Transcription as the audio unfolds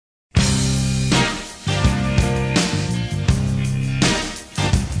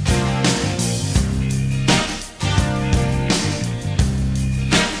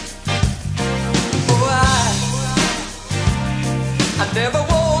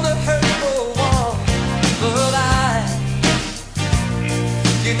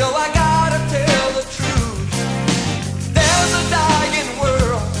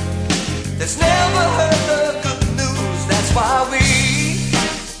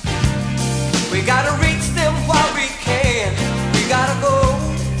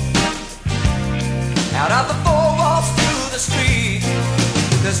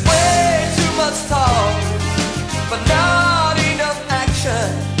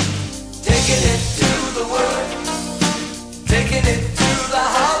taking it to the world, taking it to the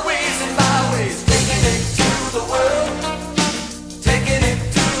highways and byways, taking it to the world, taking it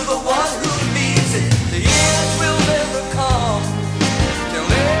to the one who needs it. The end will never come till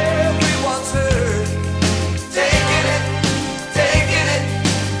everyone's heard. Taking it, taking it,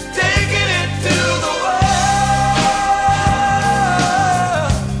 taking it to the world.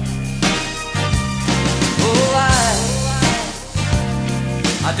 Oh,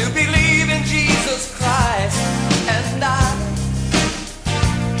 I do believe in Jesus Christ.